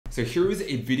So here is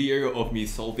a video of me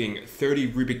solving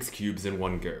 30 Rubik's Cubes in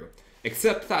one go.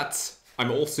 Except that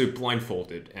I'm also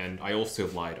blindfolded, and I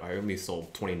also lied. I only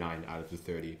solved 29 out of the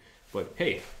 30. But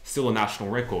hey, still a national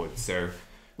record, so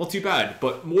not too bad.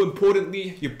 But more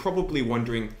importantly, you're probably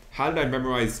wondering, how did I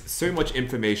memorize so much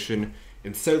information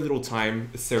in so little time,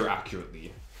 so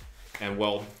accurately? And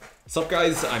well, what's up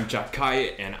guys, I'm Jack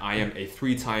Kai, and I am a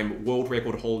 3-time world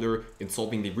record holder in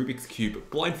solving the Rubik's Cube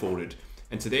blindfolded.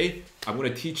 And today, I'm going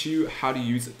to teach you how to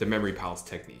use the memory palace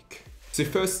technique. So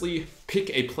firstly, pick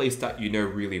a place that you know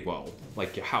really well,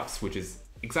 like your house, which is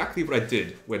exactly what I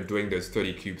did when doing those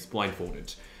 30 cubes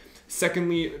blindfolded.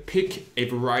 Secondly, pick a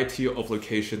variety of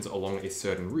locations along a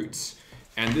certain route.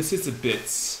 And this is a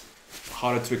bit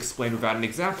harder to explain without an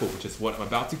example, which is what I'm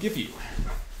about to give you.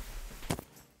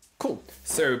 Cool.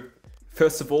 So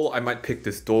first of all, I might pick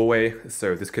this doorway.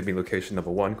 So this could be location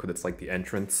number 1 because it's like the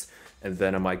entrance. And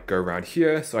then I might go around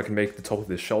here so I can make the top of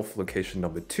this shelf location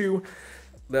number 2.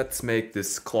 Let's make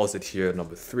this closet here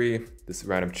number 3, this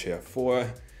random chair 4,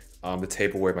 the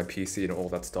table where my PC and all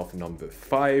that stuff number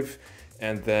 5.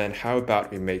 And then how about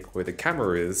we make where the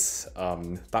camera is,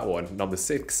 that one, number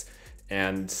 6.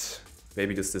 And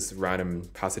maybe just this random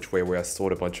passageway where I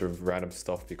stored a bunch of random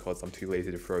stuff because I'm too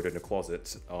lazy to throw it in the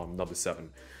closet, number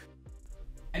 7.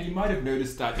 And you might have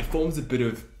noticed that it forms a bit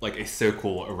of like a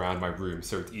circle around my room,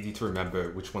 so it's easy to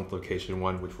remember which one's location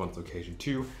 1, which one's location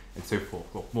 2, and so forth.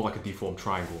 Well, more like a deformed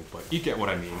triangle, but you get what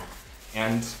I mean.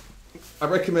 And I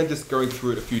recommend just going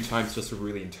through it a few times just to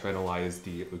really internalize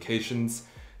the locations,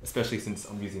 especially since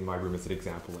I'm using my room as an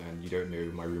example and you don't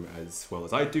know my room as well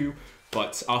as I do.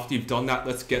 But after you've done that,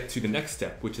 let's get to the next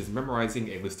step, which is memorizing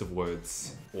a list of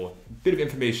words, or a bit of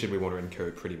information we want to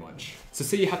encode pretty much. So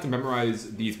say you have to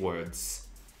memorize these words,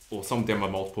 or some of them are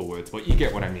multiple words, but you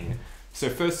get what I mean. So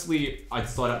firstly, I'd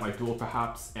start at my door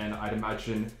perhaps, and I'd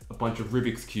imagine a bunch of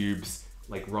Rubik's Cubes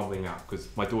like rumbling out, because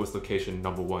my door is location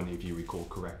number 1 if you recall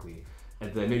correctly.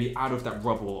 And then maybe out of that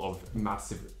rubble of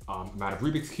massive amount of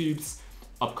Rubik's Cubes,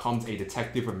 up comes a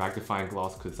detective with magnifying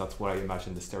glass, because that's what I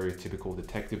imagine the stereotypical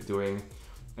detective doing.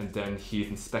 And then he's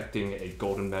inspecting a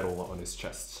golden medal on his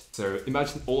chest. So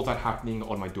imagine all of that happening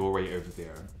on my doorway over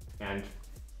there. And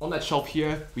on that shelf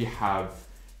here, we have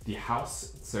the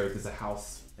house. So there's a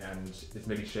house and it's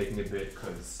maybe shaking a bit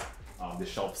because the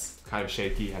shelf's kind of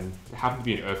shaky, and there happened to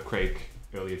be an earthquake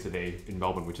earlier today in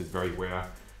Melbourne, which is very rare.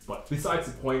 But besides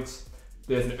the point,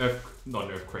 there's an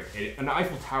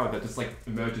Eiffel Tower that just like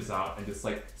emerges out and just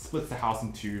like splits the house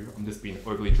in 2. I'm just being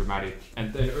overly dramatic.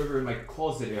 And then over in my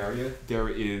closet area, there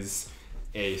is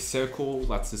a circle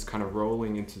that's just kind of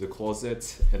rolling into the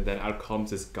closet, and then out comes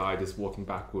this guy just walking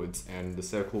backwards, and the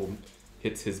circle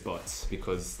hits his butt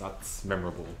because that's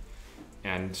memorable.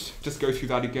 And just go through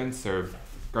that again. So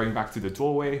going back to the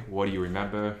doorway, what do you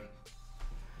remember?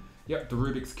 Yep, the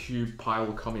Rubik's Cube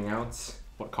pile coming out.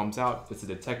 What comes out is a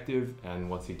detective,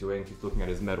 and what's he doing? He's looking at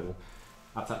his medal.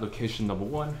 That's at location number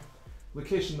 1.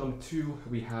 Location number 2,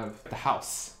 we have the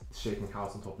house. Shaking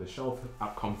house on top of the shelf.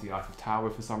 Out comes the Eiffel Tower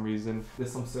for some reason.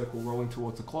 There's some circle rolling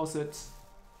towards the closet,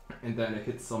 and then it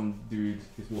hits some dude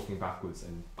who's walking backwards.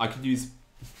 And I could use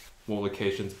more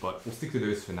locations, but we'll stick to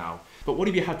those for now. But what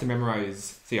if you had to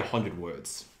memorize, say, 100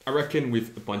 words? I reckon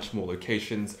with a bunch more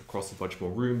locations across a bunch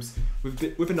more rooms,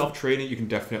 with enough training, you can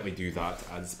definitely do that,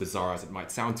 as bizarre as it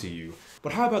might sound to you.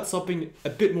 But how about something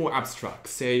a bit more abstract?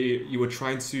 Say you were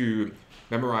trying to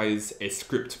memorize a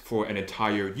script for an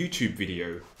entire YouTube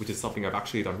video, which is something I've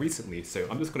actually done recently, so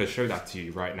I'm just going to show that to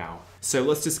you right now. So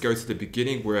let's just go to the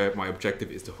beginning where my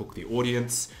objective is to hook the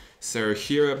audience. So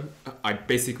here, I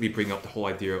basically bring up the whole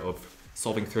idea of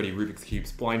solving 30 Rubik's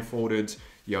Cubes blindfolded,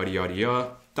 yada yada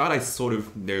yada. That I sort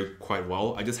of know quite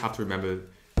well. I just have to remember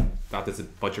that there's a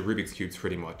bunch of Rubik's Cubes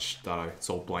pretty much that I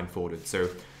solved blindfolded. So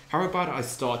how about I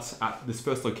start at this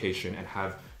first location and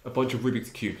have a bunch of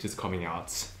Rubik's Cubes just coming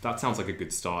out. That sounds like a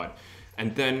good start.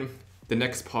 And then the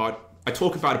next part, I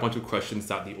talk about a bunch of questions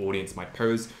that the audience might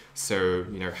pose. So,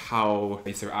 you know, how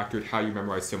is so accurate, how you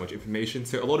memorize so much information.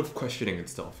 So a lot of questioning and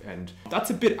stuff. And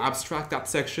that's a bit abstract, that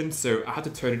section. So I had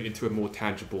to turn it into a more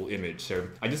tangible image. So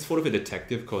I just thought of a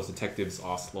detective because detectives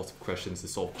ask lots of questions to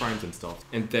solve crimes and stuff.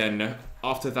 And then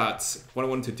after that, what I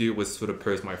wanted to do was sort of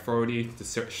pose my authority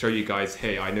to show you guys,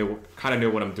 hey, I kind of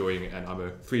know what I'm doing, and I'm a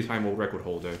 3-time world record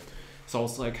holder. So I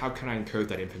was like, how can I encode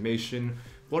that information?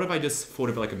 What if I just thought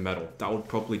of it like a medal? That would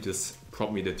probably just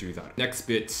prompt me to do that. Next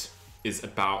bit is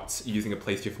about using a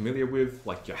place you're familiar with,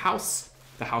 like your house.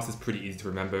 The house is pretty easy to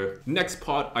remember. Next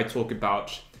part, I talk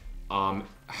about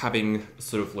having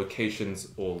sort of locations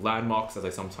or landmarks, as I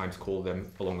sometimes call them,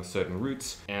 along a certain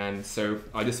route. And so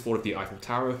I just thought of the Eiffel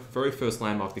Tower. Very first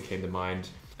landmark that came to mind.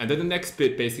 And then the next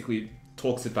bit basically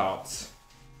talks about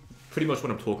pretty much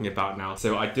what I'm talking about now.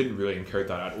 So I didn't really encode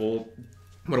that at all.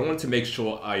 But I wanted to make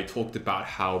sure I talked about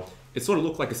how it sort of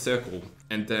looked like a circle.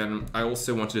 And then I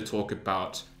also wanted to talk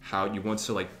about how you want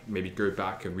to like maybe go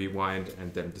back and rewind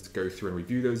and then just go through and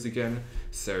review those again.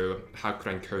 So how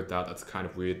could I encode that? That's kind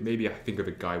of weird. Maybe I think of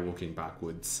a guy walking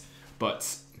backwards.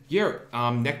 But yeah,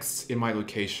 next in my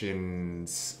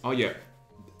locations, oh yeah,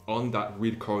 on that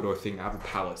read corridor thing, I have a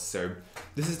palace. So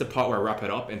this is the part where I wrap it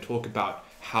up and talk about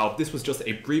how this was just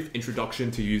a brief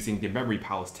introduction to using the memory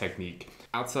palace technique.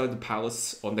 Outside the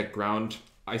palace on the ground,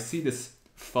 I see this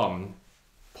thumb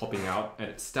popping out and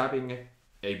it's stabbing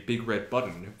a big red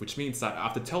button, which means that I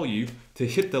have to tell you to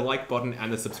hit the like button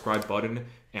and the subscribe button,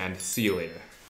 and see you later.